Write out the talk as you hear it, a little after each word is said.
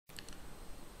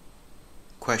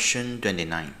Question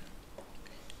 29.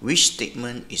 Which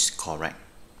statement is correct?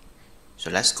 So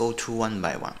let's go through one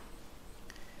by one.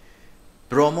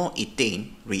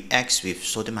 Bromoethane reacts with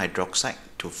sodium hydroxide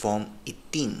to form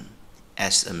ethene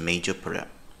as a major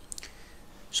product.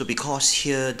 So because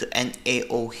here the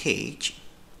NaOH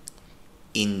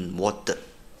in water,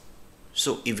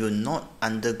 so it will not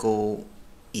undergo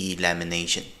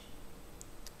elimination,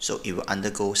 so it will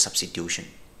undergo substitution.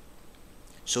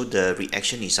 So the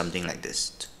reaction is something like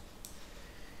this.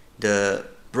 The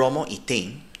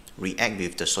bromoethane react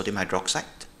with the sodium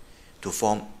hydroxide to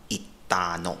form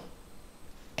ethanol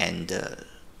and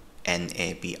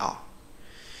NABR.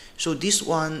 So this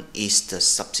one is the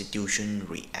substitution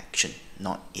reaction,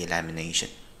 not elimination.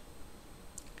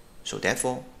 So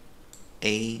therefore,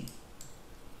 A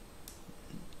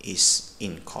is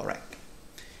incorrect.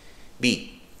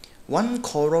 B. One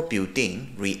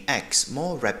chlorobutane reacts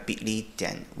more rapidly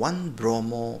than one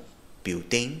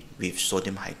bromobutane with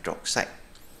sodium hydroxide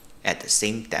at the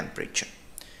same temperature.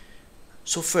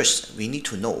 So first, we need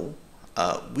to know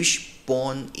which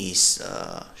bond is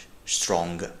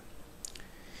stronger.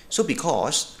 So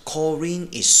because chlorine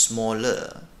is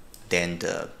smaller than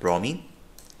the bromine,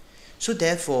 so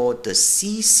therefore the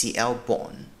CCl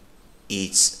bond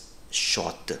is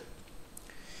shorter.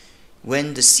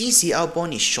 When the CCl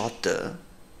bond is shorter,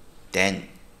 then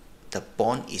the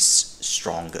bond is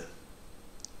stronger.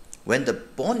 When the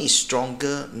bond is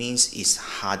stronger means it's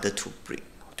harder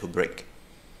to break.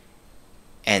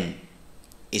 And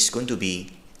it's going to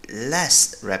be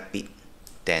less rapid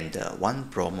than the one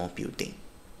bromobutane.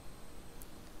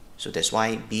 So that's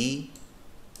why B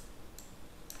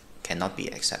cannot be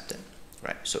accepted,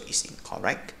 right? So it's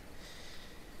incorrect.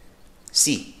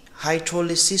 C.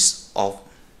 Hydrolysis of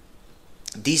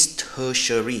this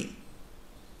tertiary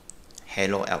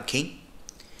haloalkane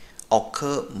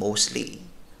occur mostly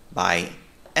by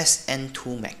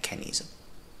SN2 mechanism.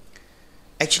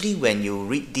 Actually, when you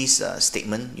read this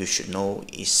statement, you should know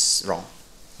it's wrong,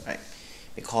 right?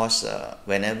 Because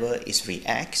whenever it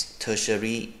reacts,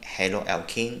 tertiary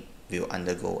haloalkane will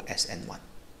undergo SN1.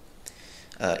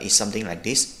 It's something like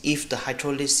this. If the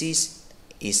hydrolysis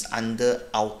is under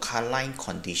alkaline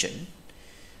condition,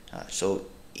 so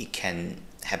it can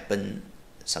happen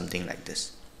something like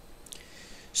this.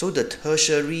 So the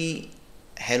tertiary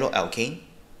haloalkane,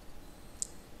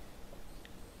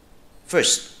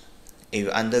 first it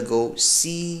will undergo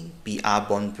CBr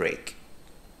bond break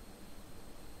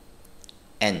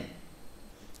and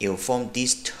it will form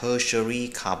this tertiary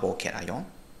carbocation,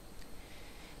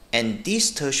 and this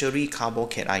tertiary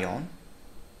carbocation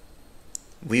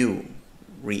will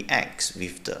react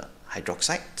with the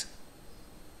hydroxide,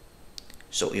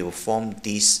 so it will form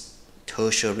this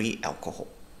tertiary alcohol.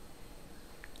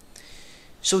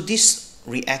 So this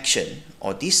reaction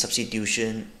or this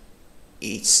substitution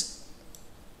is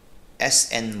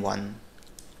SN1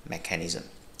 mechanism.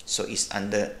 So it's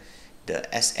under the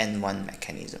SN1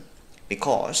 mechanism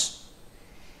because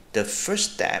the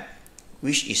first step,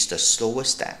 which is the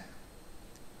slowest step,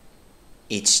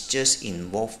 it's just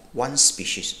involve one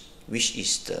species, which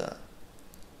is the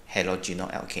halogenol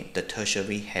alkane, the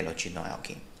tertiary halogenol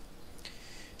alkane.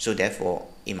 So therefore,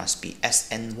 it must be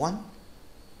SN1,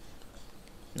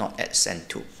 not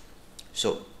SN2.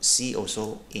 So C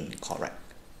also incorrect.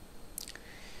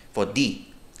 For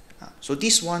D, so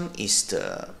this one is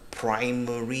the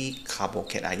primary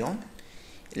carbocation,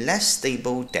 less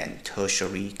stable than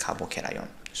tertiary carbocation.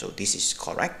 So this is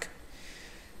correct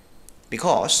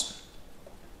because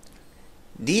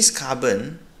this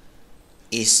carbon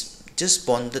is just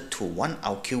bonded to one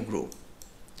alkyl group,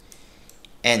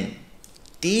 and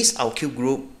this alkyl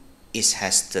group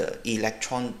has the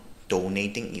electron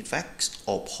donating effects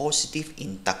or positive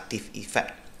inductive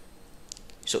effect.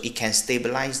 So it can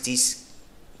stabilize this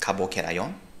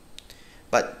carbocation,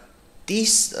 but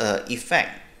this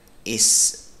effect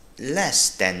is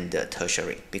less than the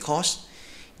tertiary because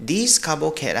this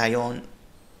carbocation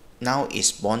now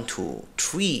is bound to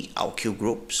 3 alkyl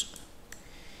groups,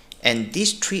 and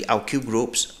these 3 alkyl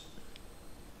groups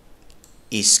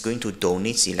is going to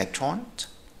donate electrons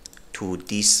to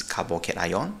this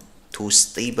carbocation to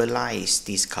stabilize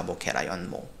this carbocation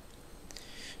more.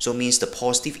 So means the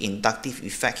positive inductive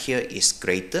effect here is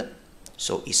greater,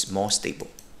 so it's more stable.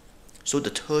 So the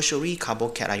tertiary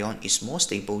carbocation is more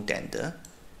stable than the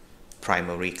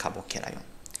primary carbocation.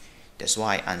 That's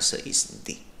why answer is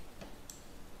D.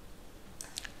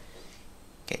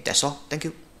 Okay, that's all. Thank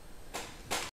you.